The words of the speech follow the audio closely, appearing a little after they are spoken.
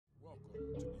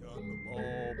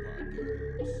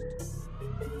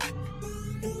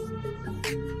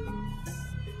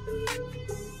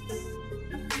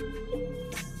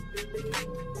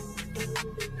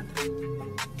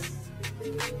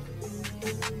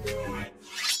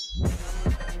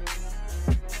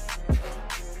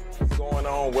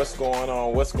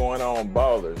What's going on,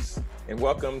 ballers? And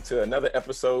welcome to another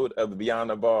episode of the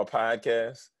Beyond the Ball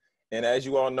podcast. And as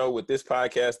you all know, with this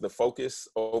podcast, the focus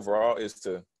overall is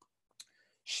to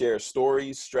share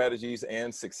stories, strategies,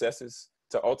 and successes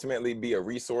to ultimately be a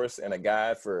resource and a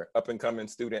guide for up-and-coming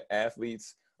student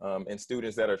athletes and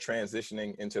students that are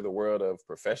transitioning into the world of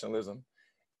professionalism.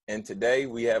 And today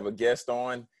we have a guest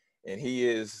on, and he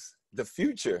is the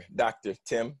future Dr.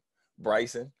 Tim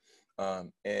Bryson.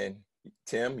 And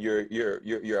Tim, you're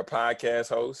a podcast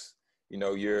host. You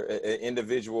know, you're an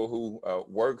individual who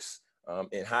works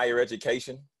in higher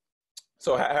education.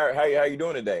 So how you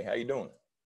doing today? How you doing?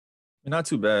 Not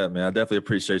too bad, man. I definitely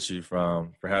appreciate you for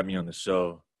having me on the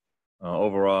show.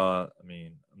 Overall, I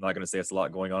mean, I'm not going to say it's a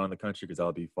lot going on in the country because that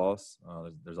would be false.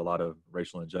 There's a lot of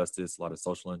racial injustice, a lot of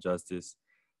social injustice.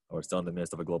 We're still in the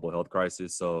midst of a global health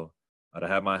crisis. So to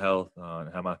have my health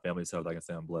and have my family's health, I can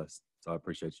say I'm blessed. So I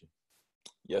appreciate you.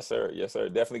 Yes, sir. Yes, sir.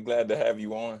 Definitely glad to have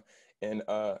you on. And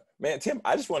man, Tim,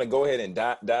 I just want to go ahead and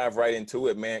dive right into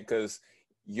it, man, because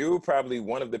you're probably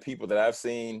one of the people that I've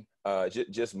seen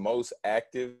just most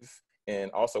active, and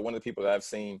also one of the people that I've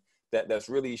seen that's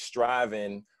really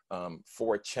striving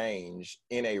for change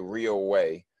in a real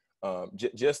way.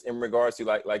 Just in regards to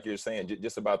like you're saying,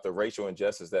 just about the racial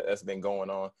injustice that's been going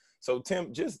on. So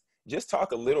Tim, just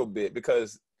talk a little bit,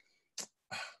 because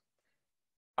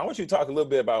I want you to talk a little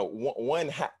bit about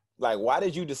why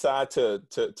did you decide to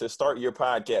start your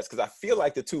podcast? Because I feel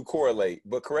like the two correlate,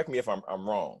 but correct me if I'm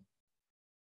wrong.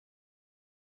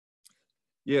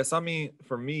 Yes, I mean,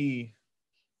 for me,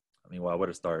 well, where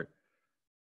to start?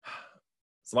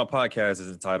 So my podcast is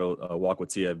entitled Walk with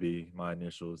TFB, my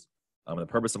initials. The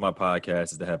purpose of my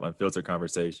podcast is to have unfiltered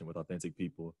conversation with authentic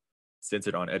people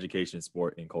centered on education,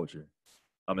 sport, and culture.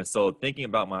 And so thinking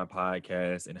about my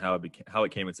podcast and how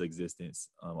it came into existence,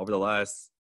 over the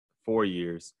last 4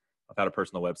 years, I've had a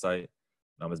personal website.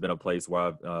 It's been a place where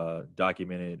I've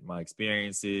documented my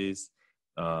experiences,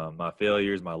 my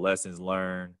failures, my lessons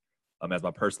learned, as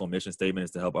my personal mission statement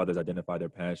is to help others identify their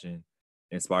passion,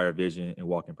 inspire vision, and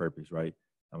walk in purpose, right?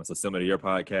 So similar to your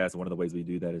podcast, one of the ways we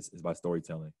do that is by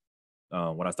storytelling.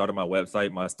 When I started my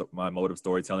website, my mode of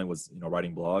storytelling was,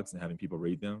 writing blogs and having people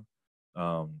read them.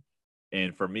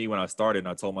 And for me, when I started, and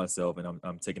I told myself, and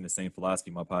I'm taking the same philosophy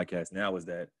in my podcast now, is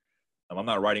that I'm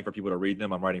not writing for people to read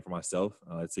them. I'm writing for myself.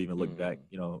 To even look back,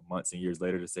 months and years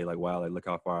later to say like, wow, like look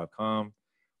how far I've come,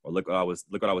 or look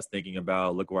what I was thinking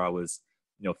about, look where I was,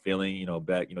 feeling,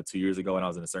 back, 2 years ago when I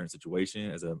was in a certain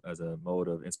situation as a mode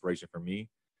of inspiration for me.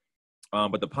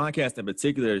 But the podcast in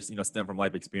particular is, stem from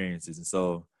life experiences. And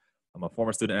so I'm a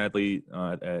former student athlete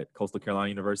at Coastal Carolina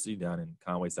University down in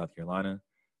Conway, South Carolina.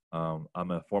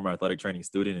 I'm a former athletic training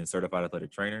student and certified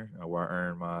athletic trainer, where I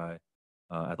earned my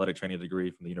athletic training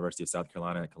degree from the University of South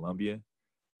Carolina at Columbia.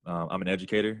 I'm an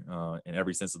educator in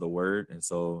every sense of the word. And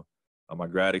so my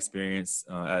grad experience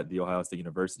at The Ohio State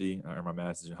University, I earned my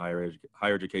master's in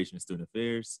higher education and student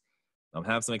affairs.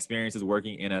 Have some experiences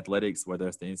working in athletics, whether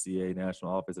it's the NCAA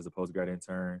national office as a postgrad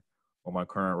intern, or my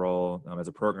current role as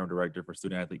a program director for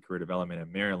student athlete career development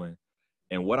in Maryland.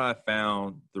 And what I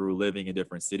found through living in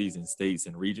different cities and states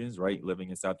and regions, right?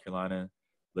 Living in South Carolina,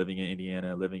 living in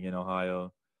Indiana, living in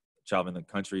Ohio, traveling the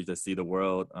country to see the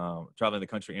world, traveling the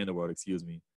country and the world,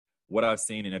 what I've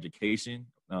seen in education,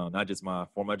 not just my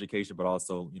formal education, but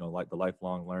also, like the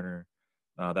lifelong learner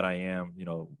that I am,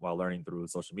 while learning through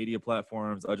social media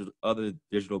platforms, other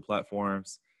digital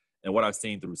platforms, and what I've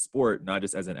seen through sport, not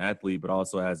just as an athlete, but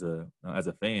also as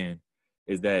a fan,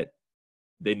 is that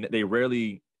they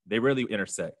rarely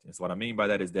intersect. And so what I mean by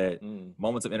that is that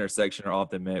moments of intersection are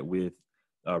often met with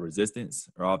resistance,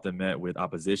 or often met with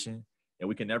opposition. And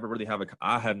we can never really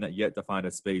I have not yet to find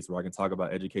a space where I can talk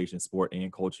about education, sport,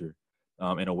 and culture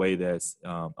in a way that's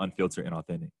unfiltered and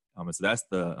authentic. And so that's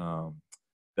the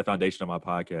foundation of my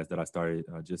podcast that I started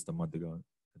just a month ago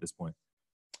at this point.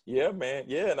 Yeah, man.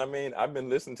 Yeah. And I mean, I've been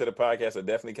listening to the podcast. I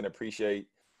definitely can appreciate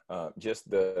just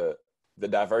the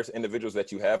diverse individuals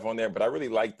that you have on there. But I really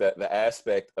like the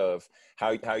aspect of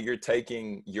how you're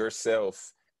taking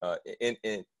yourself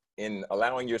in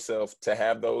allowing yourself to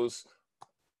have those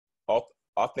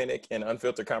authentic and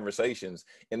unfiltered conversations.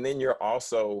 And then you're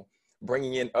also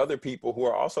bringing in other people who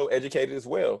are also educated as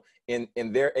well. And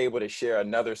they're able to share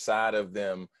another side of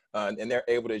them. And they're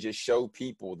able to just show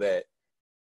people that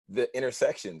the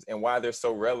intersections and why they're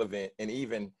so relevant, and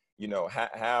even,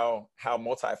 how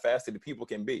multifaceted people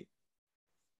can be.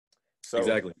 So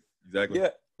Exactly.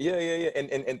 Yeah.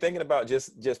 And thinking about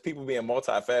just people being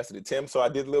multifaceted, Tim. So I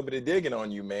did a little bit of digging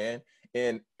on you, man.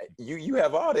 And you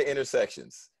have all the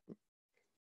intersections.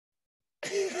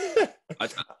 Yeah,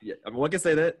 I mean, one can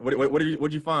say that.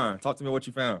 What'd you find? Talk to me what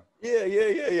you found.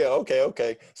 Yeah.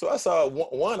 Okay. So I saw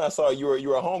one. I saw you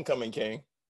were a homecoming king.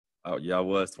 Oh, yeah, I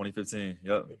was 2015.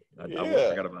 Yep. I Yeah.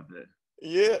 forgot about that.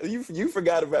 Yeah, you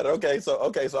forgot about it. So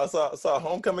I saw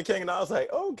Homecoming King, and I was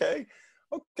like, okay,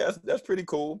 that's pretty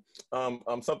cool.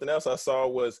 Something else I saw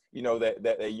was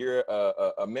that you're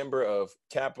a member of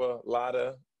Kappa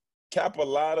Lada.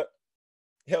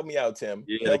 Help me out, Tim.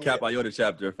 Yeah, the Help me. Kappa Iota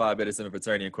chapter, Phi Beta Sigma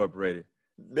Fraternity Incorporated.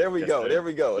 There we Yes, go. sir. There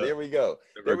we go. Yep. There we go.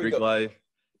 Member There of we Greek go. life.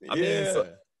 I mean, so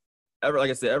Yeah. like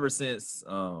I said, ever since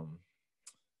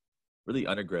really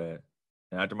undergrad,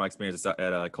 and after my experience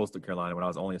at Coastal Carolina when I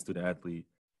was only a student athlete,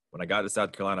 when I got to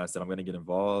South Carolina, I said I'm going to get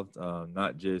involved,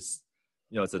 not just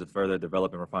to further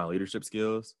develop and refine leadership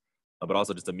skills, but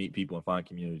also just to meet people and find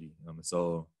community.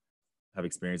 So have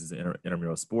experiences in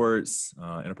intramural sports,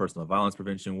 interpersonal violence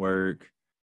prevention work.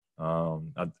 I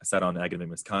sat on the academic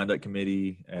misconduct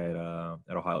committee at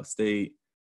Ohio State.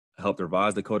 I helped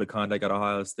revise the code of conduct at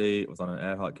Ohio State. Was on an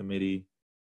ad hoc committee.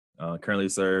 Currently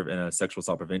serve in a sexual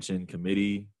assault prevention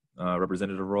committee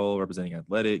representative role, representing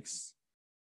athletics.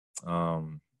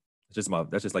 That's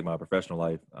just like my professional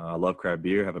life. I love craft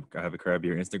beer. I have a craft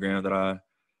beer Instagram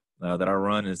that I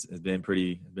run. Has been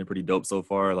pretty dope so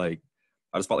far. Like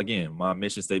I just felt again, my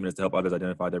mission statement is to help others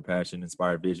identify their passion,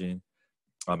 inspire vision,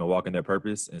 and walk in their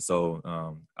purpose. And so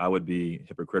I would be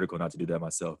hypocritical not to do that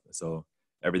myself. So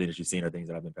everything that you've seen are things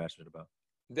that I've been passionate about.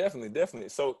 Definitely.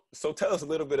 So tell us a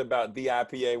little bit about the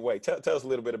IPA way. Tell us a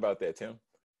little bit about that, Tim.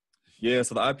 Yeah,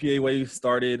 so the IPA way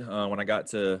started when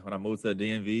I moved to the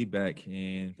DMV back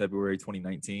in February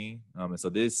 2019. And so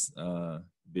this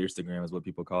Beerstagram is what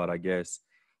people call it, I guess,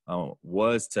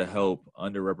 was to help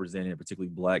underrepresented,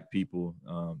 particularly Black people,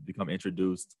 become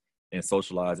introduced and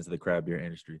socialized into the craft beer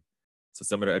industry. So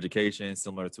similar to education,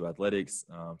 similar to athletics,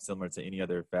 similar to any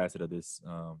other facet of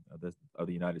of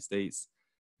the United States.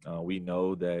 We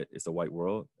know that it's a white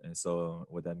world, and so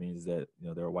what that means is that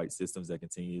there are white systems that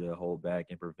continue to hold back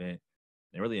and prevent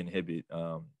and really inhibit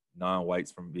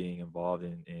non-whites from being involved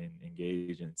in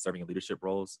engaged in serving in leadership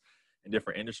roles in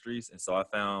different industries. And so I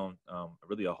found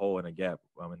really a hole and a gap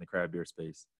in the craft beer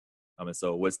space. And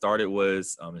so what started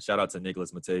was, and shout out to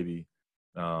Nicholas Matebi.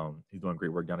 He's doing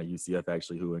great work down at UCF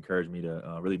actually, who encouraged me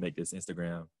to really make this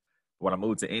Instagram. When I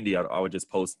moved to Indy, I would just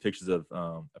post pictures of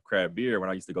craft beer when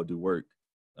I used to go do work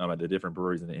at the different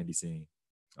breweries in the Indy scene.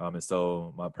 And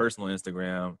so my personal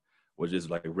Instagram was just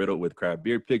like riddled with craft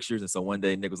beer pictures. And so one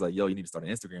day Nick was like, yo, you need to start an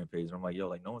Instagram page. And I'm like, yo,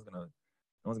 like no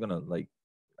one's gonna like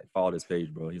follow this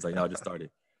page, bro. He's like, no, I just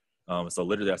started. So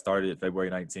literally I started February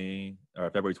 2019.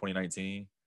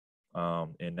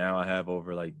 And now I have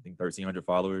over like I think 1,300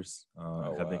 followers.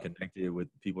 Have been connected with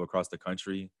people across the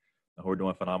country who are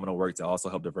doing phenomenal work to also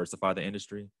help diversify the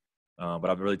industry. But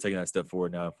I've really taken that step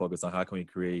forward now and focus on how can we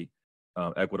create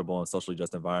equitable and socially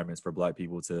just environments for Black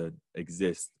people to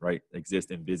exist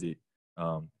and visit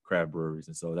craft breweries.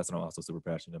 And so that's what I'm also super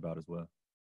passionate about as well.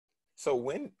 So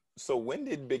when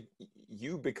did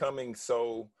you becoming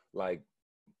so like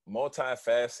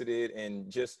multifaceted and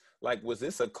just like, was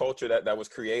this a culture that was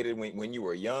created when you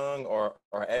were young, or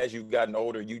as you've gotten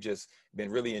older, you just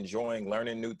been really enjoying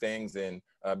learning new things and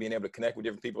being able to connect with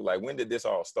different people? Like, when did this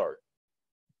all start?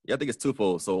 Yeah, I think it's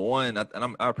twofold. So one,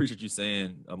 I appreciate you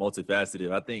saying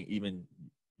multifaceted. I think even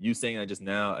you saying that just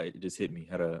now, it just hit me,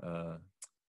 had a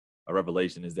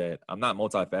revelation, is that I'm not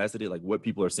multifaceted. Like what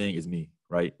people are seeing is me,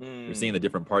 right? They're seeing the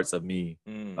different parts of me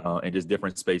in just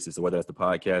different spaces. So whether that's the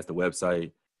podcast, the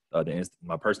website,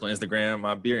 my personal Instagram,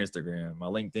 my beer Instagram, my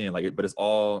LinkedIn, but it's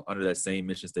all under that same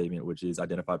mission statement, which is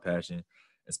identify passion,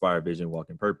 inspire vision,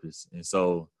 walk in purpose. And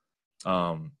so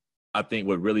I think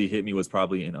what really hit me was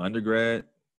probably in undergrad,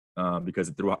 because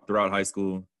throughout high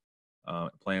school,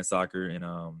 playing soccer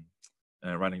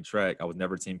and running track, I was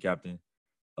never team captain.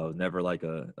 I was never like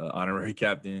a honorary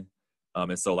captain.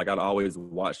 And so like I'd always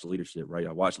watched leadership, right?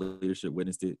 I watched leadership,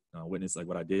 witnessed like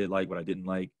what I did like, what I didn't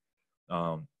like.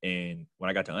 And when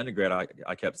I got to undergrad,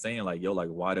 I kept saying like, yo, like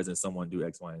why doesn't someone do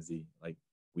X, Y, and Z? Like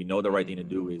we know the right thing to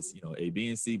do is, A, B,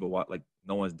 and C, but why, like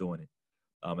no one's doing it.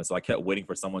 And so I kept waiting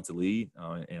for someone to lead.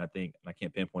 And I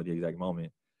can't pinpoint the exact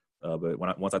moment. But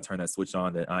once I turned that switch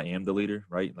on, that I am the leader,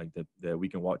 right? Like that we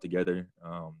can walk together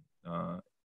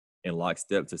in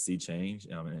lockstep to see change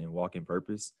and walk in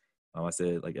purpose. I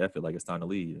said, like, F it, like it's time to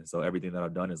lead. And so everything that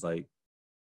I've done is like,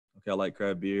 okay, I like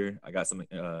craft beer. I got some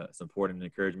support and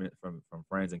encouragement from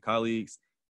friends and colleagues.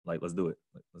 Like, let's do it.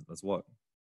 Let's walk.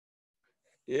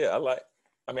 Yeah,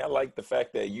 I like the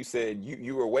fact that you said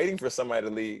you were waiting for somebody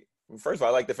to lead. First of all,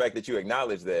 I like the fact that you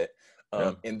acknowledged that.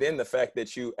 And then the fact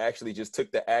that you actually just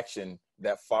took the action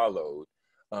that followed.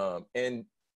 And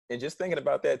just thinking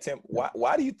about that, Tim,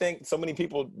 why do you think so many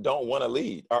people don't want to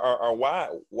lead, or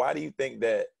why do you think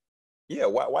that? Yeah,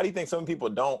 why do you think some people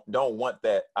don't want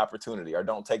that opportunity or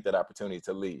don't take that opportunity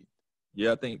to lead?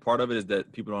 Yeah, I think part of it is that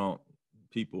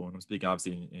and I'm speaking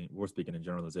obviously, we're speaking in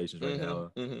generalizations right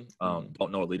now,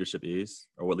 don't know what leadership is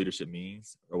or what leadership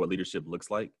means or what leadership looks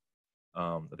like.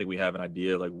 I think we have an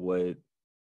idea of like what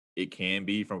it can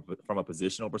be from a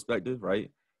positional perspective, right?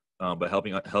 But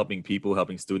helping people,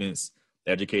 helping students,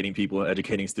 educating people,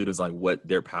 educating students like what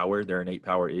their innate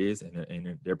power is,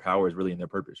 and their power is really in their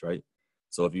purpose, right?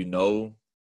 So if you know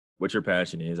what your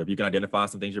passion is, if you can identify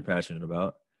some things you're passionate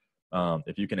about,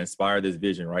 if you can inspire this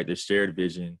vision, right, this shared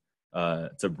vision,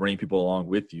 to bring people along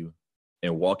with you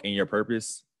and walk in your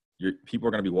purpose, people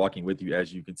are going to be walking with you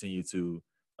as you continue to,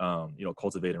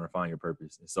 cultivate and refine your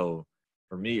purpose. And so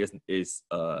for me, it's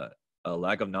a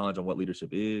lack of knowledge on what leadership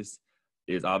is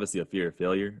obviously a fear of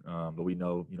failure. But we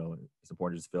know, it's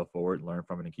important to just fail forward, learn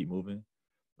from it, and keep moving.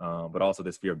 But also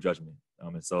this fear of judgment.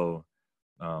 And so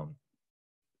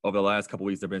over the last couple of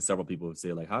weeks, there've been several people who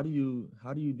say like, how do you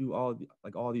do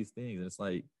all these things? And it's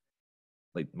like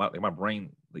my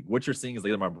brain, like what you're seeing is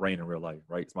like my brain in real life,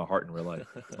 right? It's my heart in real life.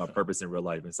 It's my purpose in real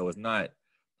life. And so it's not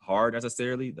hard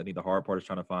necessarily. I think the hard part is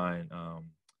trying to find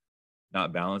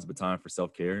not balance, but time for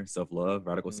self-care, self-love,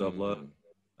 radical self-love.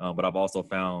 But I've also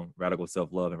found radical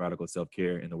self-love and radical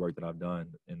self-care in the work that I've done,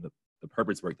 in the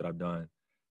purpose work that I've done,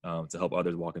 to help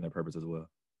others walk in their purpose as well.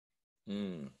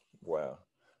 Wow.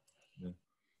 Yeah.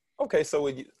 Okay, so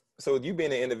with you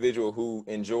being an individual who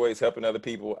enjoys helping other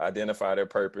people identify their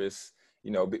purpose,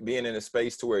 being in a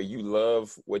space to where you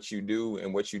love what you do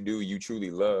and what you do you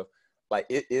truly love, like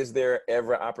is there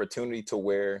ever opportunity to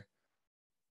where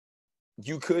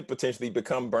you could potentially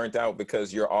become burnt out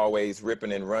because you're always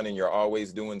ripping and running, you're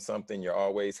always doing something, you're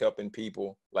always helping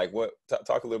people? Like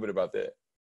talk a little bit about that.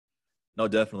 No,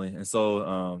 definitely. And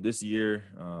so this year,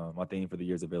 my theme for the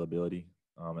year is availability.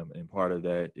 And part of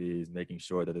that is making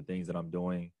sure that the things that I'm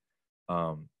doing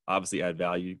obviously add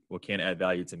value, can add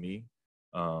value to me.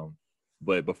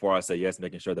 But before I say yes,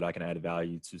 making sure that I can add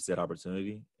value to said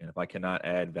opportunity. And if I cannot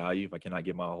add value, if I cannot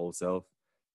give my whole self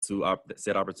to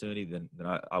said opportunity, then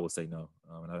I will say no.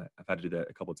 And I've had to do that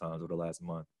a couple of times over the last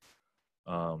month.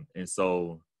 And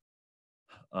so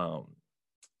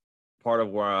part of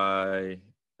where I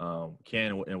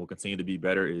can and will continue to be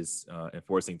better is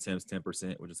enforcing Tim's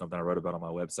 10%, which is something I wrote about on my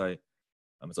website.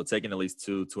 So taking at least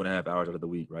 2.5 hours out of the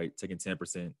week, right? Taking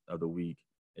 10% of the week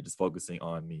and just focusing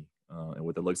on me. And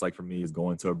what it looks like for me is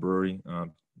going to a brewery,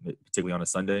 particularly on a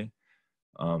Sunday,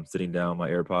 sitting down, my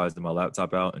AirPods and my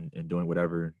laptop out, and doing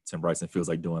whatever Tim Bryson feels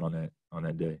like doing on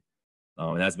that day.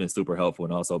 And that's been super helpful,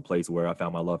 and also a place where I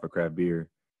found my love for craft beer,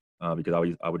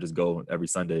 because I would just go every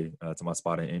Sunday to my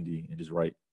spot in Indy and just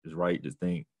write, just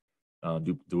think,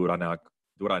 do what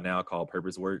I now call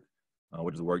purpose work,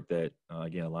 which is work that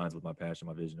again aligns with my passion,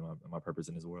 my vision, and my purpose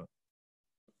in this world.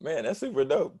 Man, that's super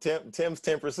dope. Tim's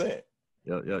 10%.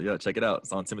 Yeah. Check it out.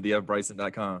 It's on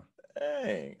TimothyFBryson.com.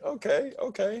 Dang. Okay.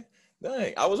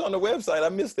 Dang. I was on the website. I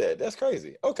missed that. That's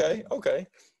crazy. Okay.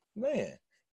 Man,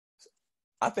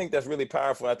 I think that's really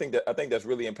powerful. I think that's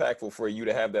really impactful for you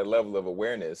to have that level of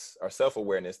awareness or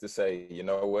self-awareness to say, you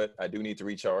know what, I do need to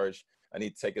recharge. I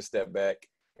need to take a step back,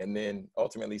 and then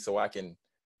ultimately so I can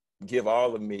give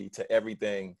all of me to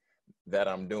everything that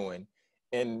I'm doing.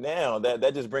 And now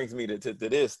that just brings me to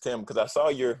this, Tim, because I saw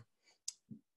you're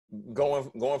going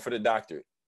for the doctorate,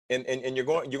 and you're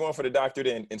going for the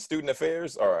doctorate in student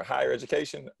affairs or higher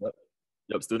education.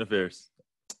 Yep, student affairs.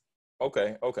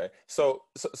 Okay. So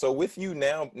with you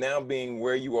now being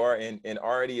where you are and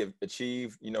already have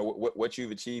achieved, what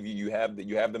you've achieved, you have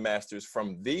the master's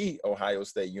from the Ohio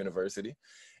State University.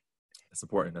 That's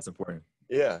important.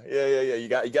 Yeah. You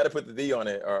got to put the D on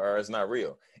it, or it's not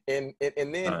real. And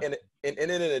then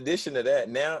in addition to that,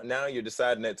 now you're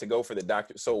deciding that to go for the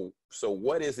doctorate. So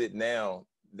what is it now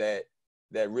that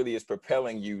really is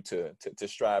propelling you to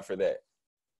strive for that?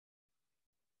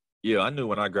 Yeah, I knew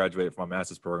when I graduated from my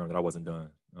master's program that I wasn't done.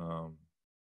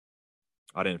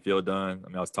 I didn't feel done. I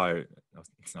mean, I was tired.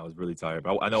 I was really tired,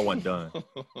 but I know I wasn't done.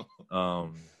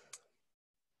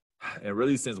 And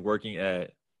really, since working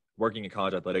in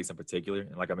college athletics in particular,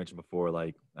 and like I mentioned before,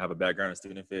 like I have a background in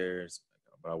student affairs,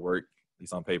 but I work, at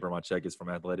least on paper, my check is from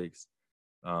athletics.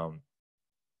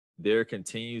 There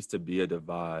continues to be a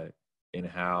divide in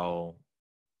how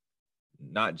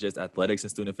not just athletics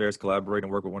and student affairs collaborate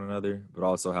and work with one another, but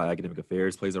also how academic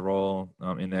affairs plays a role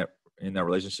in that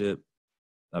relationship.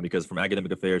 Because from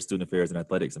academic affairs, student affairs, and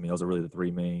athletics, I mean, those are really the three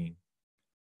main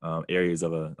areas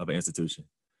of an institution.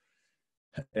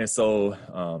 And so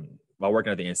by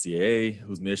working at the NCAA,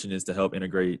 whose mission is to help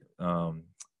integrate,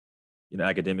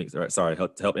 academics, or sorry,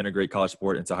 to help integrate college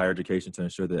sport into higher education to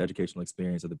ensure the educational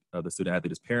experience of the student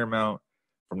athlete is paramount.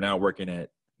 From now working at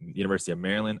University of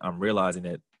Maryland, I'm realizing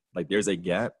that like there's a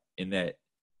gap in that.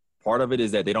 Part of it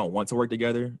is that they don't want to work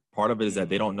together. Part of it is that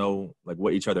they don't know like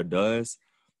what each other does.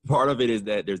 Part of it is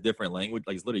that there's different language,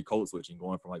 like it's literally code switching,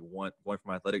 going from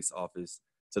my athletics office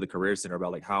to the career center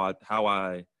about like how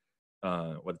I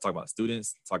what to talk about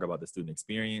students, talk about the student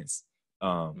experience.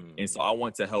 And so I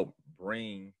want to help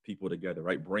bring people together,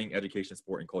 right? Bring education,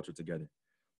 sport, and culture together.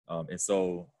 And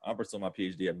so I'm pursuing my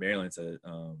PhD at Maryland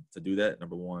to do that,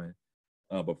 number one.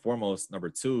 But foremost, number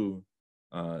two,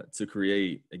 to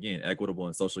create, again, equitable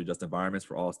and socially just environments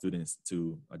for all students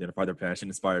to identify their passion,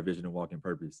 inspire vision, and walk in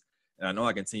purpose. And I know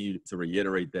I continue to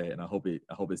reiterate that, and I hope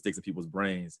it sticks in people's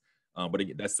brains. But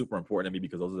again, that's super important to me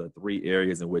because those are the three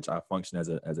areas in which I function as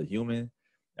a human,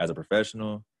 as a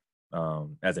professional,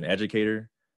 as an educator.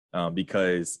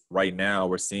 Because right now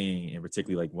we're seeing, and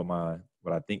particularly like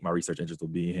what I think my research interest will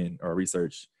be in, or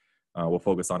research will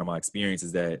focus on in my experience,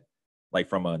 is that like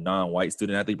from a non-white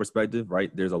student athlete perspective,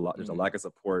 right? There's a lack of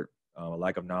support, a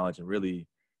lack of knowledge, and really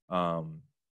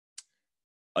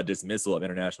a dismissal of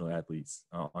international athletes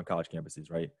on college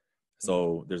campuses, right?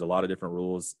 So there's a lot of different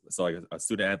rules. So like a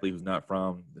student athlete who's not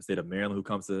from the state of Maryland who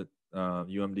comes to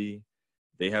UMD,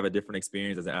 they have a different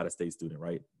experience as an out-of-state student,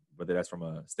 right? Whether that's from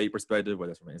a state perspective,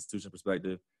 whether that's from an institution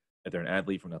perspective, if they're an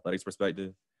athlete from an athletics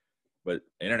perspective. But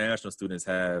international students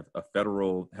have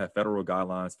federal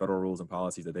guidelines, federal rules and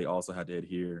policies that they also have to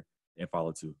adhere and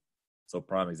follow to. So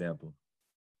prime example,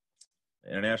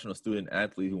 an international student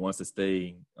athlete who wants to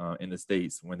stay in the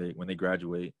States when they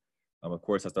graduate, of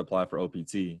course, has to apply for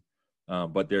OPT.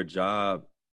 But their job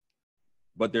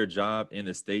in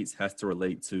the States has to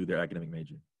relate to their academic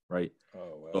major, right? Oh,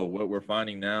 wow. So what we're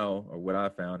finding now, or what I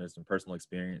found is from personal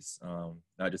experience,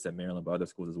 not just at Maryland, but other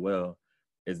schools as well,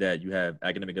 is that you have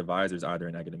academic advisors either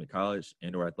in academic college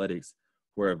and or athletics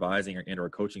who are advising or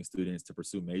coaching students to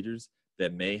pursue majors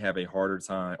that may have a harder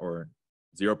time or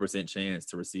 0% chance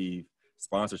to receive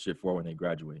sponsorship for when they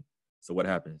graduate. So what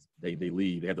happens? They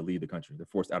leave. They have to leave the country. They're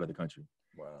forced out of the country.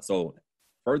 Wow. So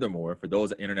furthermore, for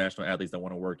those international athletes that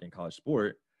want to work in college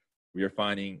sport, we are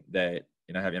finding that,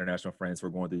 and I have international friends who are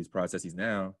going through these processes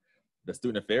now, the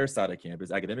student affairs side of campus,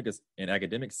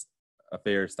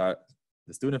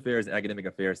 the student affairs and academic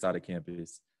affairs side of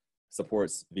campus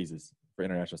supports visas for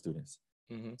international students.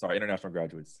 International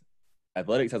graduates.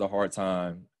 Athletics has a hard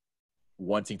time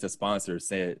wanting to sponsor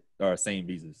same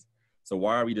visas. So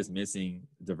why are we just missing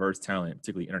diverse talent,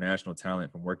 particularly international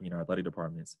talent, from working in our athletic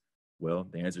departments? Well,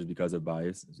 the answer is because of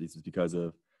bias. It's because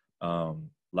of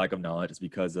lack of knowledge. It's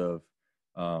because of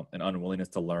an unwillingness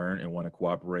to learn and want to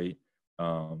cooperate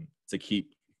to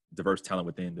keep diverse talent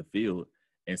within the field.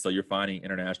 And so you're finding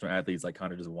international athletes like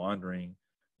kind of just wandering,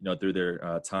 through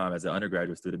their time as an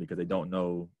undergraduate student because they don't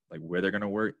know like where they're going to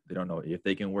work. They don't know if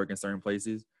they can work in certain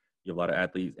places. You have a lot of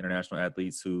athletes, international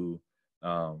athletes who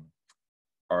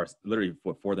are literally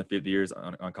for 4th and 5th years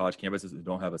on college campuses who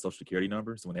don't have a social security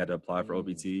number. So when they had to apply for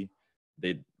OPT,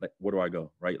 they like, where do I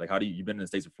go? Right? Like, you've been in the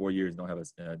States for 4 years and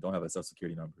don't have a social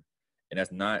security number. And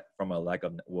that's not from a lack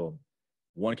of, well,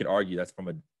 one could argue that's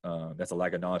a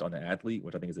lack of knowledge on the athlete,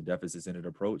 which I think is a deficit-centered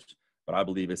approach. But I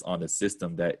believe it's on the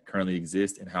system that currently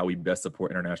exists and how we best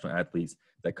support international athletes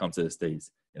that come to the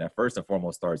States. And that first and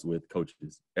foremost starts with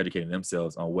coaches educating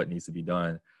themselves on what needs to be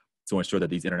done to ensure that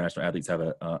these international athletes have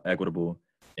an equitable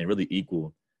and really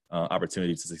equal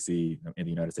opportunity to succeed in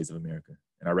the United States of America.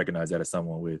 And I recognize that as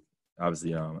someone with,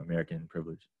 obviously, American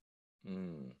privilege.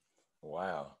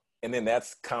 Wow. And then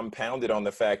that's compounded on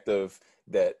the fact of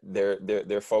that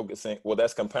they're focusing. Well,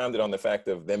 that's compounded on the fact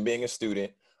of them being a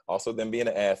student, also them being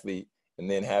an athlete, and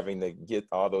then having to get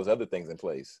all those other things in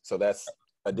place. So that's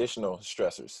additional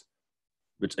stressors.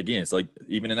 Which again, so like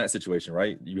even in that situation,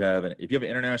 right? If you have an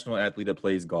international athlete that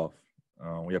plays golf,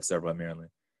 we have several at Maryland.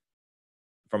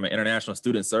 From an international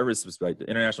student service perspective,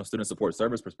 international student support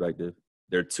service perspective,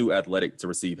 they're too athletic to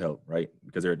receive help, right?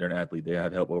 Because they're an athlete, they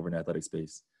have help over in athletic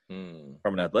space.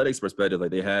 From an athletics perspective,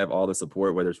 like they have all the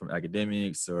support, whether it's from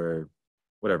academics or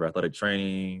whatever, athletic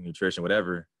training, nutrition,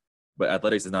 whatever. But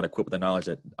athletics is not equipped with the knowledge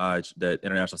that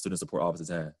international student support offices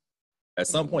have. At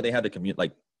some point, they had to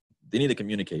communicate. They need to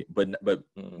communicate, but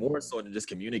more so than just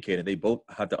communicating, they both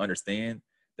have to understand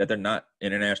that they're not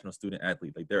international student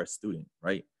athlete. Like they're a student,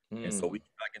 right? And so we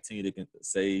cannot continue to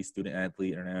say student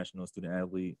athlete, international student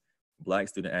athlete, Black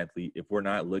student athlete if we're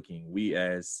not looking. We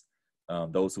as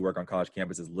those who work on college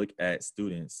campuses look at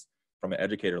students from an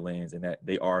educator lens, and that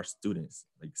they are students.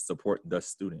 Like support the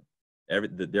student.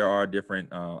 There are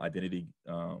different identity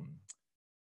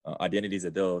identities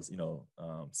that they'll,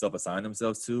 self-assign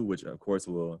themselves to, which of course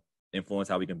will influence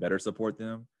how we can better support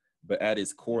them. But at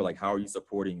its core, like, how are you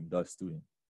supporting the student?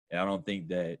 And I don't think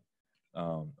that,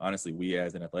 honestly, we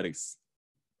as an athletics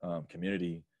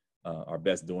community are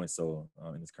best doing so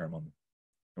in this current moment.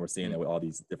 And we're seeing that with all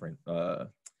these different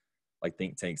like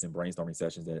think tanks and brainstorming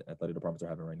sessions that athletic departments are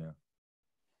having right now.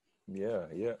 Yeah,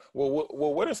 yeah. Well,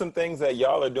 what are some things that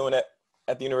y'all are doing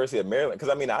at the University of Maryland?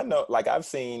 Because I mean, I know, like, I've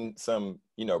seen some,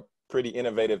 pretty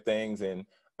innovative things, and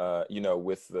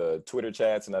with the Twitter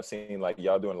chats, and I've seen like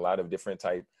y'all doing a lot of different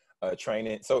type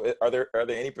training. So, are there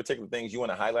any particular things you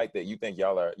want to highlight that you think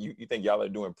y'all are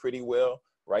doing pretty well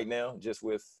right now, just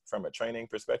from a training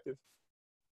perspective?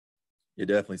 Yeah,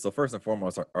 definitely. So first and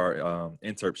foremost, our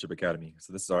internship academy.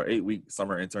 So this is our 8-week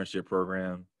summer internship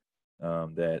program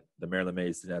that the Maryland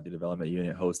Made Student Athlete Development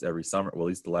Unit hosts every summer, well, at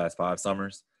least the last 5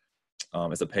 summers.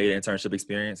 It's a paid internship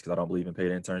experience because I don't believe in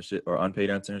paid internship or unpaid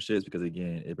internships, because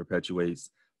again, it perpetuates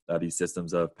these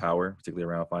systems of power, particularly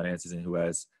around finances, and who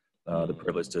has the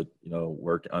privilege to,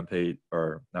 work unpaid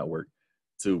or not work,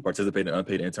 to participate in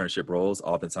unpaid internship roles,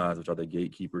 oftentimes, which are the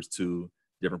gatekeepers to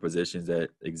different positions that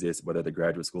exist, whether at the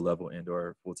graduate school level and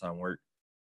or full-time work.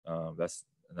 That's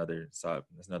another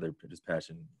just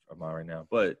passion of mine right now.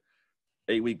 But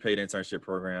 8-week paid internship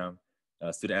program.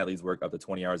 Student athletes work up to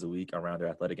 20 hours a week around their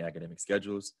athletic and academic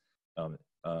schedules.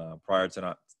 Prior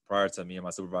to me and my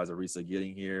supervisor Risa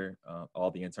getting here, all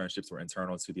the internships were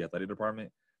internal to the athletic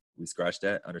department. We scratched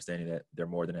that, understanding that they're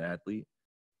more than an athlete.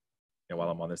 And while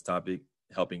I'm on this topic,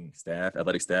 helping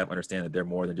athletic staff understand that they're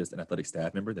more than just an athletic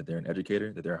staff member, that they're an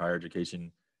educator, that they're a higher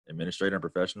education administrator and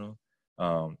professional.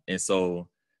 And so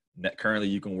currently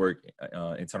you can work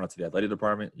internal to the athletic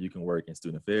department, you can work in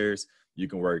student affairs, you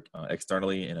can work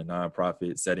externally in a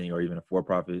nonprofit setting or even a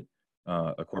for-profit,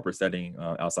 a corporate setting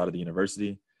outside of the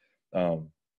university. And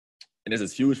this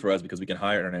is huge for us because we can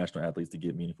hire international athletes to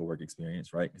get meaningful work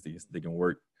experience, right? Because they can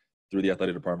work through the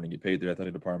athletic department and get paid through the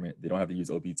athletic department. They don't have to use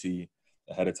OPT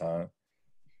ahead of time.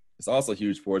 It's also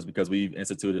huge for us because we've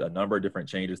instituted a number of different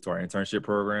changes to our internship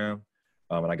program.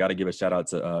 And I got to give a shout out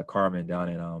to Carmen down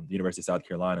in the University of South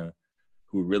Carolina,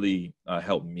 who really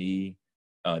helped me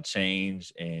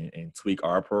change and tweak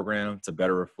our program to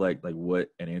better reflect like what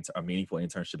a meaningful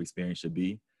internship experience should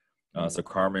be. So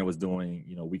Carmen was doing,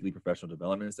 weekly professional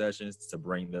development sessions to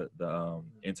bring the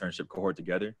internship cohort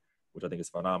together, which I think is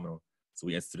phenomenal. So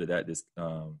we instituted that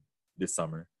this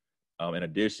summer. In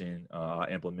addition, I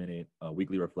implemented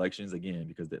weekly reflections, again,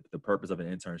 because the purpose of an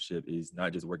internship is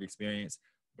not just work experience,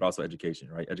 but also education,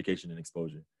 right? Education and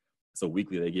exposure. So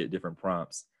weekly they get different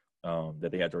prompts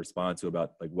that they have to respond to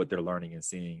about like what they're learning and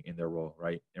seeing in their role,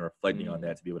 right? And reflecting on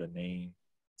that to be able to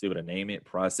name it,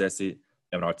 process it,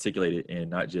 and articulate it in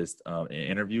not just an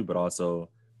interview, but also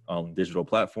on digital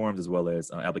platforms as well as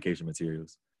application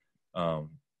materials.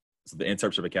 So the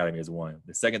Internship Academy is one.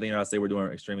 The second thing that I say we're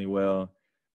doing extremely well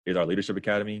is our Leadership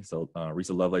Academy. So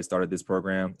Risa Lovelace started this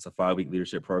program. It's a 5-week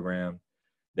leadership program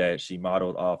that she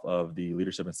modeled off of the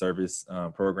leadership and service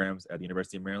programs at the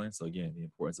University of Maryland. So again, the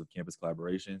importance of campus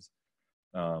collaborations.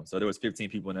 So there was 15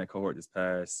 people in that cohort this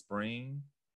past spring.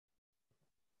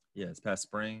 Yeah, it's past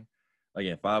spring.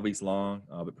 Again, 5 weeks long,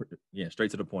 but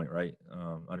straight to the point, right?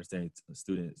 Understanding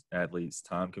students, athletes,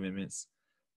 time commitments.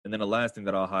 And then the last thing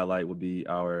that I'll highlight would be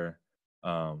our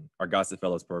Gossett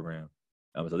Fellows program.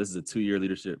 So this is a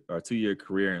 2-year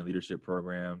career and leadership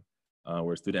program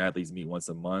where student athletes meet once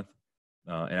a month.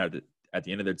 And at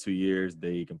the end of their 2 years,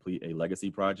 they complete a legacy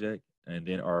project and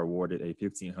then are awarded a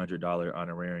 $1,500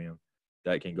 honorarium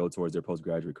that can go towards their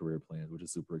postgraduate career plans, which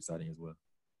is super exciting as well.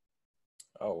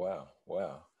 Oh,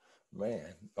 wow.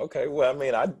 Man. Okay. Well,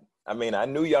 I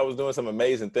knew y'all was doing some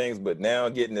amazing things, but now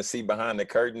getting to see behind the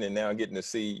curtain and now getting to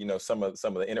see, some of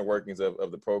the inner workings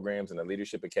of the programs and the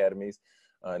leadership academies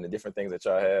and the different things that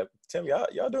y'all have. Tim,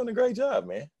 y'all doing a great job,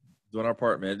 man. Doing our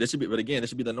part, man. This should be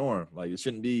the norm. Like, it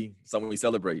shouldn't be something we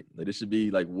celebrate. Like, this should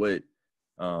be like what,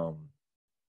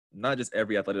 not just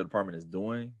every athletic department is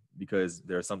doing, because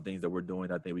there are some things that we're doing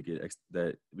that I think we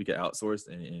could outsource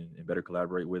and better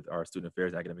collaborate with our student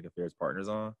affairs, academic affairs partners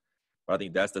on. But I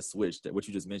think that's the switch that what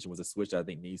you just mentioned was a switch that I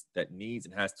think needs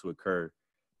and has to occur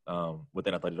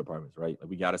within athletic departments, right? Like,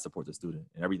 we got to support the student,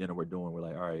 and everything that we're doing, we're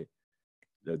like, all right,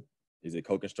 is it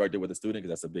co-constructed with the student?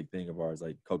 Because that's a big thing of ours,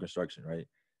 like co-construction, right?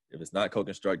 If it's not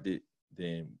co-constructed,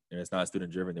 then and it's not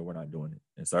student-driven, then we're not doing it.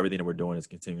 And so everything that we're doing is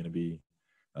continuing to be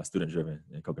student-driven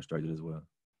and co-constructed as well.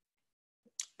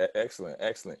 Excellent.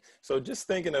 So just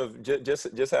thinking of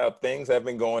just how things have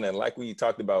been going, and like we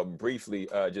talked about briefly,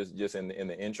 just in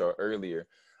the intro earlier.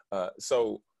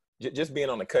 So just being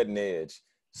on the cutting edge.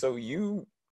 So you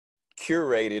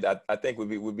curated, I think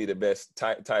would be the best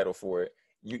title for it.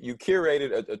 You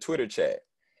curated a Twitter chat,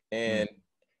 and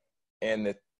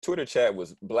the Twitter chat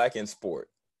was Black in Sport.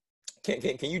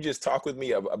 Can you just talk with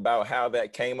me about how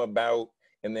that came about,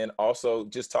 and then also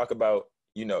just talk about,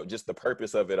 just the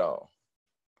purpose of it all?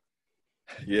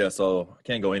 Yeah, so I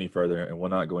can't go any further and will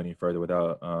not go any further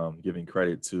without giving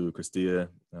credit to Christia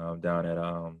down at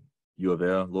U of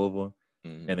L, Louisville,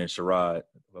 and then Sherrod,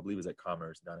 who I believe is at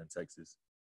Commerce down in Texas.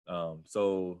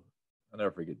 So I'll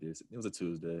never forget this. It was a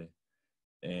Tuesday,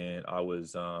 and I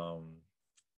was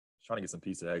trying to get some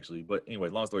pizza, actually. But anyway,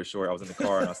 long story short, I was in the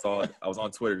car, and I was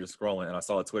on Twitter just scrolling, and I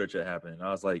saw a Twitter chat happen. And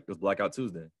I was like, it was Blackout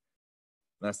Tuesday.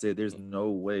 And I said, there's no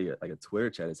way like a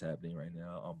Twitter chat is happening right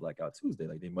now on Blackout Tuesday.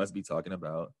 Like, they must be talking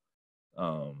about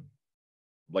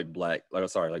like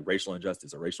racial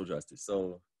injustice or racial justice.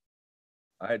 So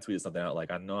I had tweeted something out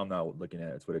like, I know I'm not looking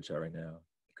at a Twitter chat right now.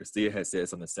 Christia had said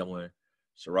something similar.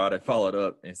 Sherrod had followed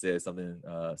up and said something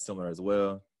similar as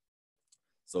well.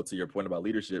 So to your point about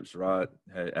leadership, Sherrod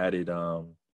had added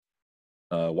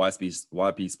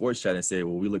YP Sports Chat and said,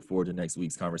 well, we look forward to next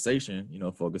week's conversation,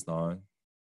 focused on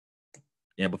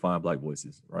amplifying Black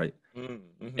voices, right?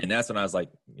 Mm-hmm. And that's when I was like,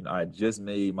 I just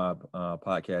made my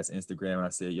podcast Instagram, and I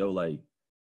said, yo, like,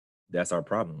 that's our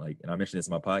problem. Like, and I mentioned this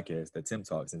in my podcast, that Tim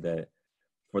Talks, and that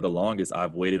for the longest,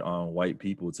 I've waited on white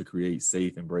people to create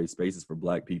safe, embrace spaces for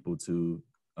Black people to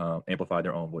amplify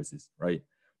their own voices, right?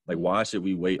 Like, why should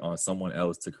we wait on someone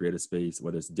else to create a space,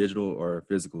 whether it's digital or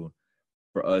physical,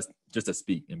 for us just to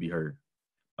speak and be heard?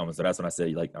 So that's when I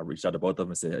said, like, I reached out to both of them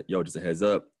and said, yo, just a heads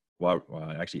up. Well,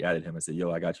 I actually added him and said,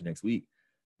 yo, I got you next week.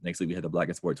 Next week, we had the Black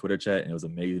in Sport Twitter chat, and it was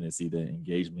amazing to see the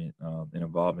engagement and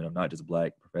involvement of not just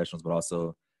Black professionals, but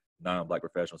also non-Black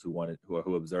professionals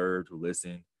who observed, who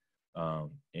listened, and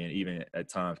even at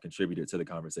times contributed to the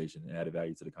conversation and added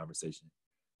value to the conversation.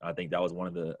 I think that was one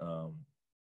of the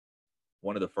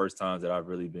first times that I've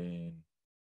really been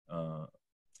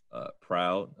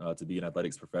proud to be an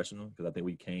athletics professional, because I think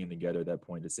we came together at that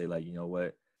point to say, like, you know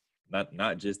what,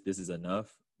 not just this is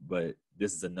enough, but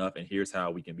this is enough, and here's how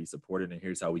we can be supported, and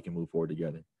here's how we can move forward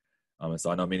together. And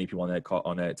so I know many people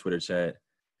on that Twitter chat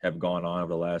have gone on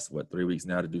over the last 3 weeks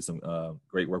now to do some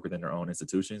great work within their own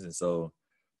institutions, and so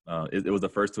it was the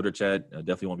first Twitter chat.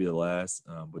 Definitely won't be the last,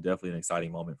 but definitely an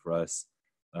exciting moment for us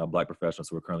Black professionals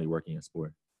who are currently working in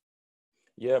sport.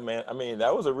 Yeah, man. I mean,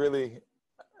 that was a really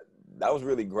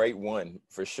great one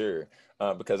for sure.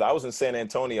 Because I was in San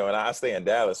Antonio and I stay in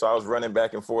Dallas. So I was running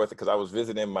back and forth because I was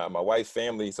visiting my wife's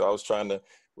family. So I was trying to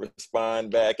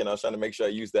respond back, and I was trying to make sure I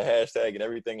used the hashtag and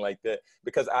everything like that,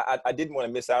 because I didn't want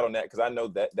to miss out on that, because I know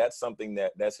that that's something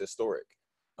that's historic.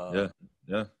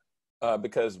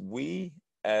 Because we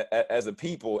as a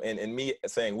people, and me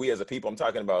saying we as a people, I'm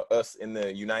talking about us in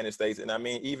the United States. And I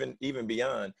mean, even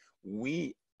beyond,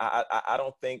 I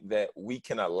don't think that we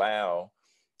can allow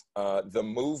the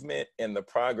movement and the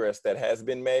progress that has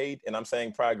been made, and I'm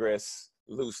saying progress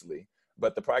loosely,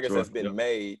 but the progress that's been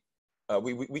made,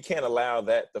 we can't allow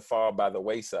that to fall by the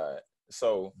wayside.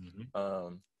 So,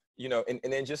 and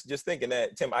then just thinking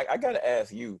that, Tim, I got to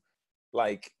ask you,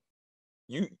 like,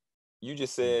 you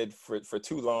just said for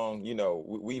too long,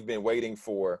 we've been waiting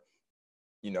for,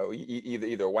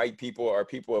 either white people or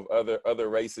people of other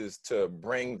races to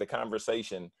bring the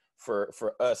conversation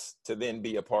for us to then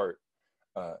be a part.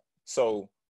 So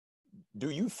do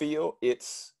you feel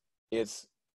it's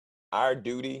our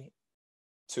duty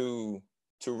to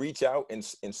reach out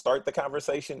and start the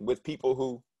conversation with people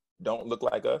who don't look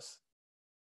like us?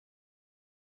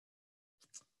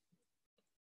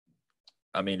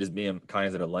 I mean, just being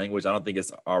kind of the language, I don't think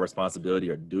it's our responsibility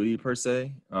or duty per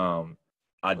se.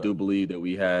 I do believe that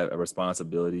we have a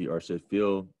responsibility, or should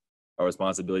feel a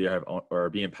responsibility, or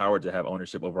be empowered to have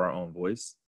ownership over our own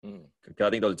voice. I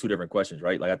think those are two different questions,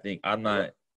 right? Like, I think I'm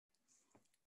not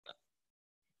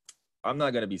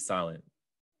going to be silent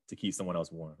to keep someone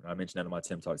else warm. I mentioned that in my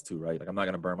Tim Talks too, right? Like, I'm not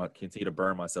going to continue to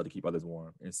burn myself to keep others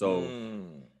warm. And so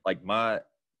like the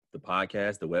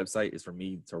podcast, the website is for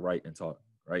me to write and talk,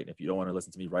 right? And if you don't want to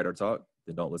listen to me write or talk,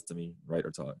 then don't listen to me write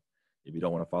or talk. If you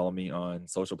don't want to follow me on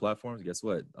social platforms, guess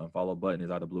what? Unfollow button is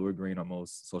either blue or green on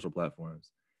most social platforms.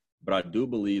 But I do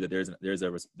believe that there's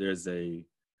a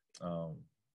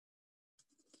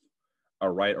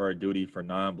right or a duty for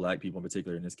non-Black people in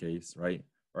particular, in this case, right?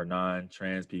 Or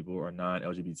non-trans people, or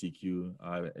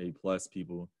non-LGBTQIA plus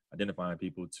people, identifying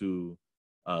people, to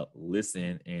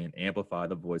listen and amplify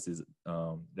the voices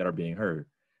that are being heard.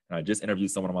 And I just interviewed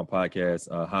someone on my podcast,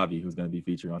 Javi, who's going to be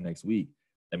featured on next week.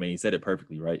 I mean, he said it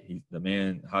perfectly, right?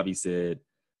 Javi said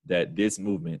that this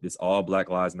movement, this all Black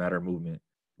Lives Matter movement,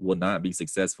 will not be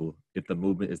successful if the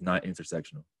movement is not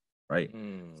intersectional, right?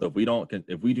 So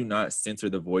if we do not censor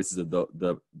the voices of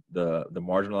the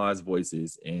marginalized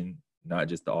voices in not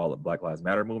just the all of Black Lives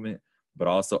Matter movement, but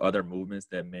also other movements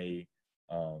that may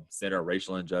center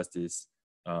racial injustice,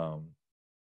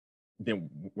 then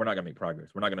we're not gonna make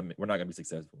progress. We're not gonna be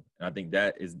successful. And I think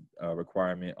that is a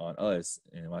requirement on us,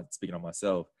 and I'm speaking on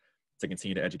myself, to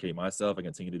continue to educate myself and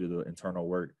continue to do the internal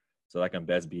work so that I can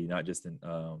best be not just an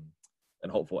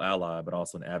hopeful ally, but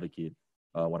also an advocate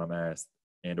when I'm asked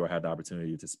and or have the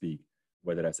opportunity to speak,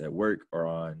 whether that's at work or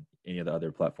on any of the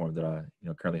other platforms that I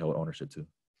currently hold ownership to.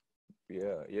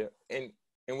 Yeah.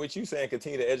 And what you saying,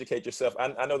 continue to educate yourself.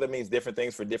 I know that means different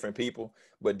things for different people,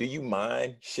 but do you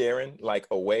mind sharing like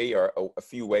a way or a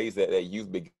few ways that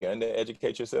you've begun to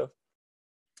educate yourself?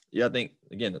 Yeah, I think,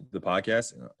 again, the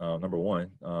podcast, number one,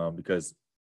 because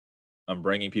I'm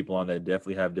bringing people on that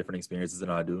definitely have different experiences than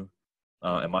I do.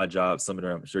 And my job, some of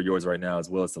them, I'm sure yours right now as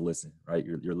well, is to listen, right?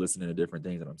 You're listening to different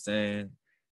things that I'm saying,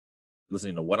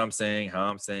 listening to what I'm saying, how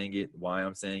I'm saying it, why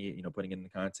I'm saying it, putting it in the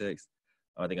context.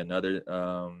 I think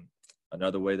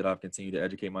another way that I've continued to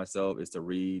educate myself is to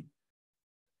read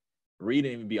and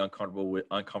even be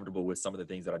uncomfortable with some of the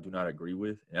things that I do not agree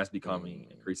with. And that's becoming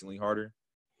increasingly harder.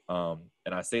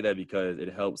 And I say that because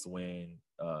it helps when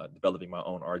developing my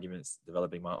own arguments,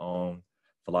 developing my own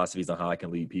philosophies on how I can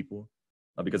lead people.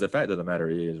 Because the fact of the matter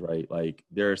is, right, like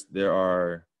there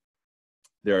are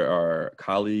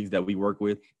colleagues that we work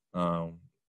with, in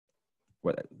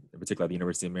particular at the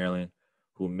University of Maryland,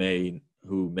 who may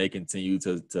continue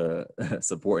to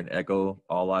support and echo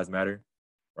all lives matter,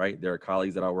 right? There are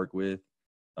colleagues that I work with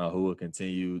who will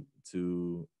continue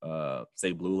to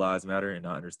say blue lives matter and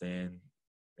not understand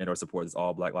and or support this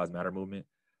all Black Lives Matter movement.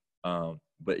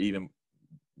 But even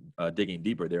digging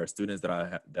deeper, there are students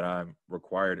that I'm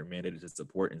required or mandated to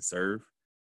support and serve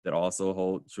that also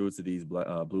hold true to these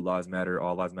blue lives matter,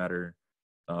 all lives matter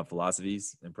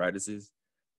philosophies and practices,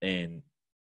 and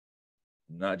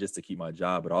not just to keep my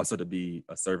job, but also to be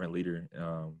a servant leader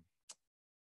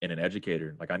and an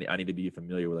educator. Like I need to be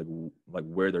familiar with like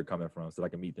where they're coming from so that I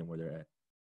can meet them where they're at,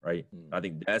 right? I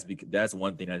think that's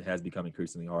one thing that has become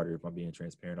increasingly harder, if I'm being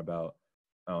transparent about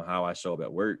how I show up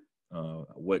at work,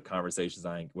 what conversations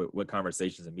and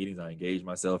meetings I engage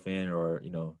myself in, or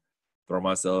throw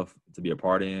myself to be a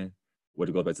part in. Where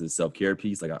to go back to the self-care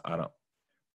piece, like I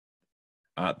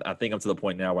think I'm to the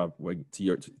point now where to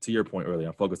your point earlier,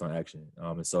 I'm focused on action.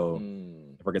 And so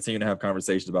if we're continuing to have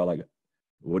conversations about like,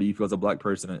 what do you feel as a Black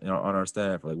person on our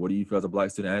staff? Or like, what do you feel as a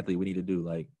Black student athlete we need to do?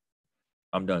 Like,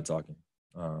 I'm done talking.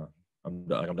 I'm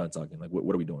done talking. Like,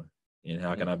 what are we doing? And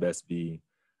how can I best be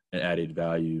an added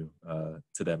value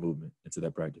to that movement and to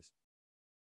that practice?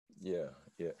 Yeah.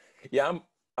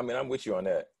 I'm with you on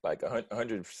that, like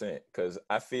 100%, because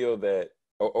I feel that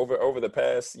over the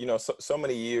past, so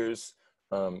many years,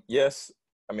 yes,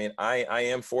 I mean, I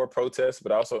am for protests,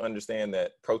 but I also understand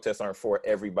that protests aren't for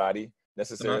everybody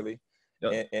necessarily.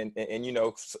 Yep. And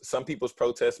some people's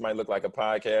protests might look like a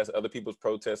podcast. Other people's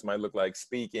protests might look like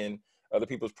speaking. Other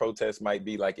people's protests might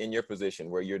be like in your position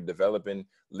where you're developing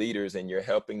leaders and you're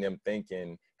helping them think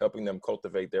and helping them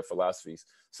cultivate their philosophies.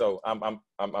 So I'm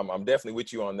definitely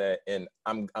with you on that. And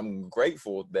I'm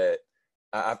grateful that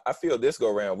I feel this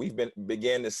go around, we've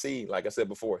began to see, like I said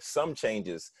before, some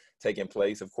changes taking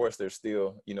place. Of course, there's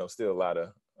still a lot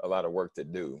of work to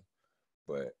do,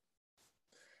 but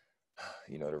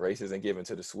the race isn't given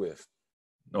to the swift.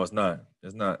 No, it's not.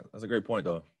 It's not. That's a great point,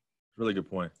 though. Really good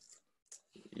point.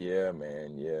 Yeah,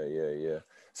 man. Yeah.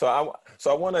 So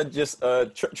I want to just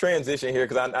transition here,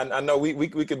 because I know we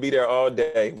could be there all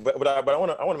day, but I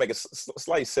want to make a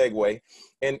slight segue,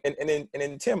 and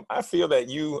then Tim, I feel that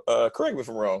you correct me if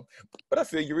I'm wrong, but I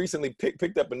feel you recently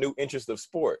picked up a new interest of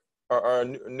sport, or a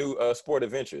new sport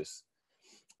of interest,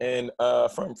 and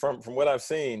from what I've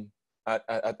seen,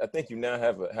 I think you now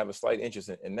have a slight interest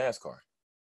in NASCAR.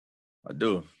 I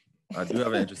do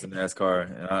have an interest in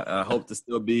NASCAR, and I hope to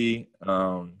still be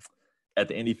at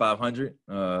the Indy 500,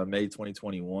 May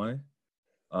 2021.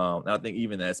 I think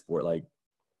even that sport, like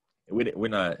we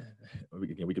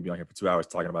could be on here for 2 hours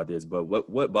talking about this, but what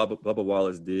Bubba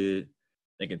Wallace did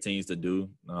and continues to do,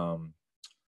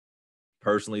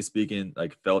 personally speaking,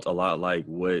 like felt a lot like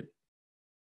what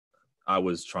I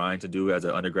was trying to do as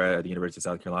an undergrad at the University of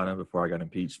South Carolina before I got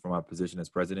impeached from my position as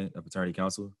president of fraternity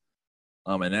council.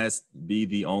 And that's be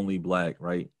the only Black,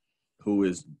 right, who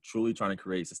is truly trying to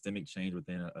create systemic change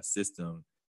within a system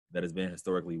that has been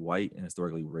historically white and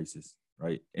historically racist,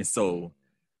 right? And so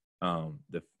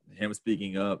him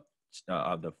speaking up,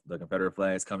 the Confederate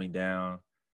flags coming down,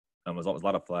 was a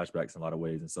lot of flashbacks in a lot of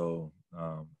ways. And so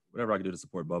whatever I can do to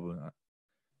support Bubba,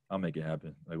 I'll make it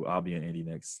happen. Like, I'll be in Indy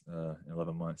next in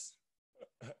 11 months.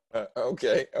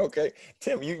 Okay.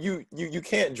 Tim, you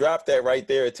can't drop that right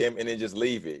there, Tim, and then just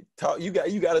leave it. Talk. You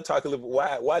got to talk a little.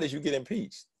 Why did you get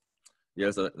impeached? Yeah,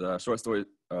 so the short story,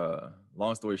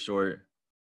 long story short,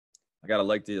 I got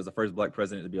elected as the first Black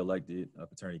president to be elected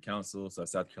fraternity council. So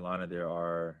South Carolina, there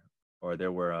were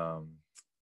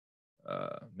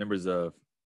members of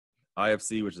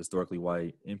IFC, which is historically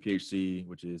white, MPHC,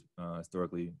 which is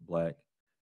historically Black,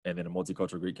 and then a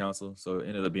multicultural Greek council. So it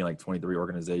ended up being like 23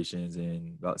 organizations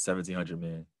and about 1,700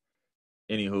 men.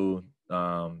 Anywho,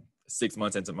 4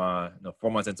 months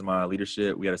into my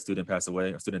leadership, we had a student pass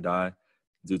away, a student die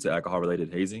due to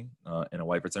alcohol-related hazing in a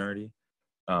white fraternity.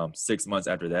 6 months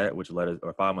after that,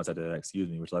 or 5 months after that,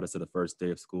 which led us to the first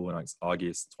day of school in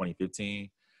August 2015.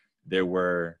 There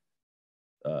were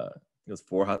it was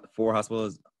four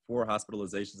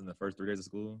hospitalizations in the first 3 days of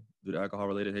school due to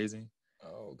alcohol-related hazing.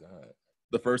 Oh God.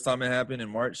 The first time it happened in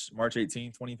March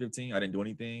 18, 2015, I didn't do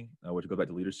anything, which goes back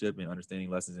to leadership and understanding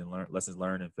lessons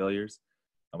learned and failures.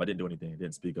 I didn't do anything,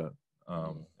 didn't speak up.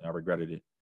 And I regretted it.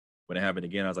 When it happened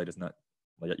again, I was like, it's not,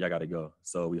 like, y'all got to go.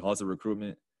 So we halted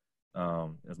recruitment.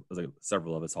 It was like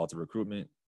several of us halted recruitment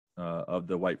of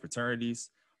the white fraternities.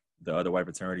 The other white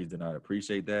fraternities did not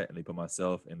appreciate that, and they put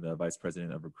myself and the vice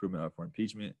president of recruitment up for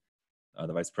impeachment.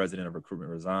 The vice president of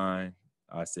recruitment resigned.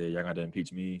 I said, y'all got to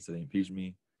impeach me, so they impeached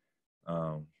me.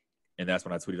 And that's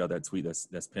when I tweeted out that tweet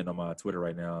that's pinned on my Twitter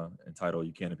right now, entitled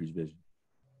 "You Can't Impeach Vision,"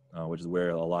 which is where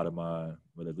a lot of my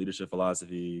leadership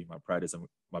philosophy, my practice,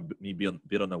 me build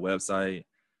on the website.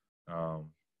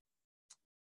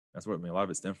 That's what, I mean, a lot of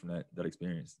it stemmed from that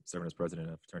experience, serving as president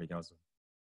of fraternity council.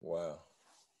 Wow.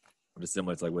 Just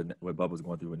similar to like what Bubba's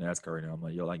going through with NASCAR right now. I'm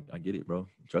like, yo, I get it, bro.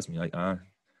 Trust me,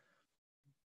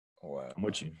 Wow. I'm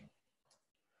with you.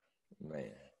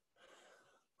 Man.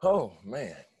 Oh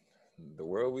man. The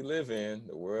world we live in,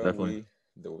 the world we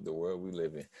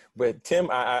live in. But Tim,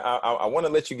 I want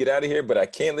to let you get out of here, but I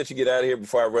can't let you get out of here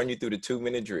before I run you through the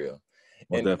 2-minute drill.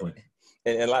 Most definitely.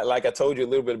 And like I told you a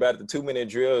little bit about it, the 2-minute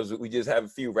drills, we just have a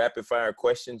few rapid fire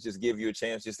questions, just give you a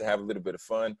chance just to have a little bit of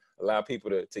fun, allow people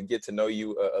to get to know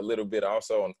you a little bit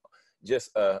also, on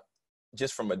just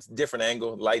from a different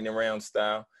angle, lightning round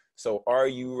style. So are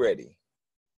you ready?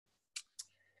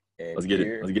 And Let's get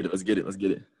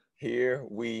it. Here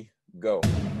we go.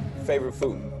 Favorite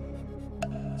food?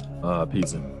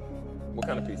 Pizza. What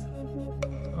kind of pizza?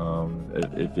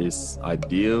 If it's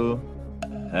ideal,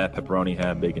 half pepperoni,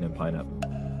 half bacon, and pineapple.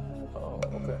 Oh,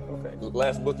 okay.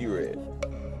 Last book you read?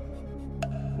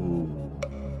 Ooh.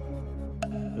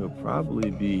 It'll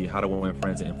probably be How to Win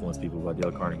Friends and Influence People by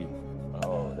Dale Carnegie.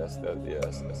 Oh, that's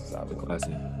a solid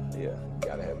classic. Yeah, you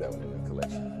gotta have that one in the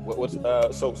collection. What's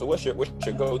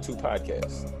your go-to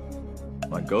podcast?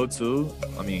 My go-to,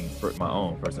 for my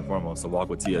own, first and foremost, so Walk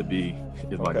with TFB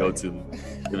is my go-to.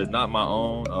 If it's not my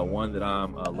own, one that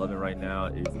I'm loving right now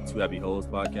is the Two Happy Hoes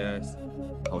podcast,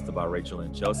 hosted by Rachel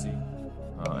and Chelsea.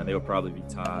 And they will probably be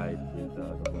tied with the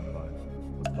Boom Pod,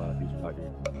 hosted by future Dr.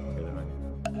 Taylor Honey.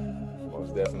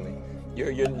 Most definitely.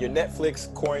 Your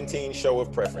Netflix quarantine show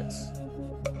of preference?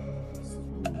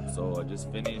 So I just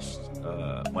finished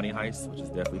Money Heist, which is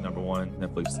definitely #1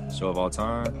 Netflix show of all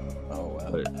time. Oh,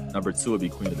 wow. But #2 would be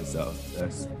Queen of the South.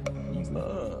 That's easily.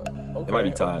 Okay. It might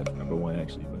be tied for #1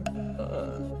 actually. But.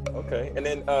 Okay. And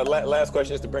then last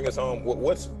question is to bring us home.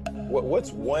 What's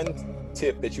one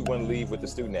tip that you want to leave with the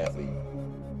student athlete?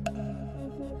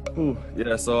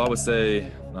 Yeah. So I would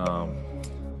say, wow.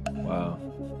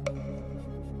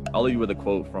 I'll leave you with a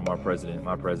quote from my president,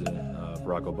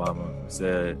 Barack Obama, who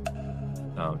said,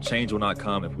 change will not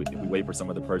come if we wait for some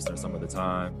other person or some other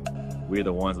time. We're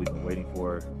the ones we've been waiting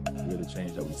for. We're the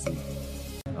change that we seek.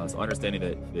 So understanding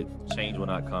that change will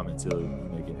not come until we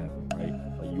make it happen, right?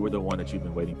 Like, you were the one that you've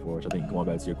been waiting for, which I think, going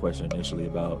back to your question initially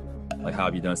about, like, how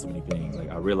have you done so many things?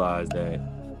 Like, I realized that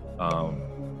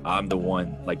I'm the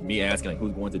one, like, me asking, like,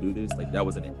 who's going to do this? Like, that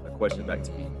wasn't a question back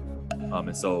to me.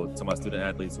 And so to my student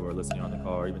athletes who are listening on the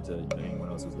call, or even to anyone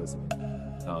else who's listening,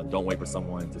 don't wait for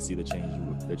someone to see the change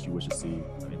that you wish to see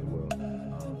in the world.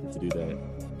 To do that,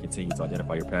 continue to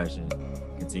identify your passion,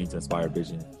 continue to inspire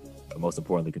vision, but most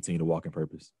importantly, continue to walk in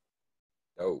purpose.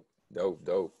 Dope.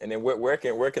 And then where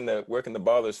can the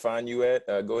ballers find you at?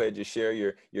 Go ahead, just share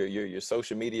your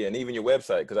social media and even your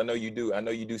website, because I know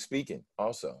you do speaking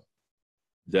also.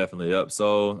 Definitely. Yep.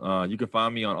 So you can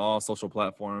find me on all social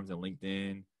platforms and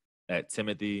LinkedIn at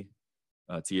Timothy,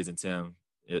 T as in Tim,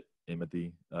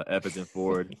 Timothy, F as in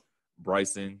Ford,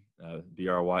 Bryson,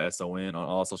 Bryson, on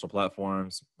all social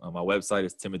platforms. My website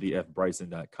is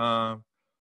timothyfbryson.com.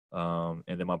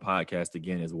 And then my podcast,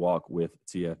 again, is Walk with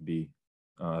TFB,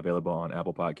 available on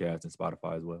Apple Podcasts and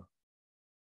Spotify as well.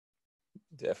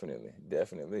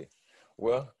 Definitely.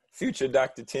 Well, future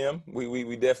Dr. Tim,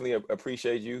 we definitely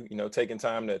appreciate you, taking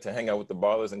time to hang out with the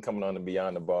ballers and coming on the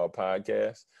Beyond the Ball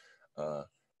podcast.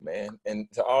 Man, and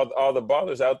to all the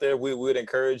ballers out there, we would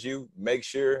encourage you, make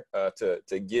sure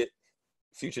to get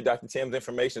future Dr. Tim's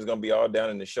information. Is going to be all down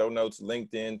in the show notes,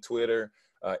 LinkedIn, Twitter,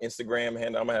 Instagram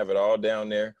handle. I'm going to have it all down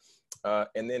there.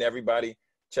 And then everybody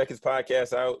check his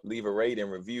podcast out, leave a rate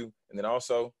and review. And then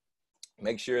also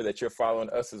make sure that you're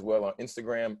following us as well on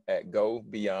Instagram at Go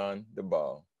Beyond the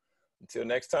Ball. Until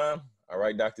next time. All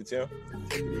right, Dr. Tim,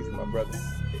 take it easy, my brother.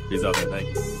 Peace out there.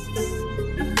 Thank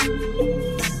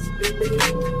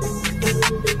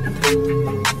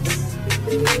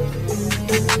you.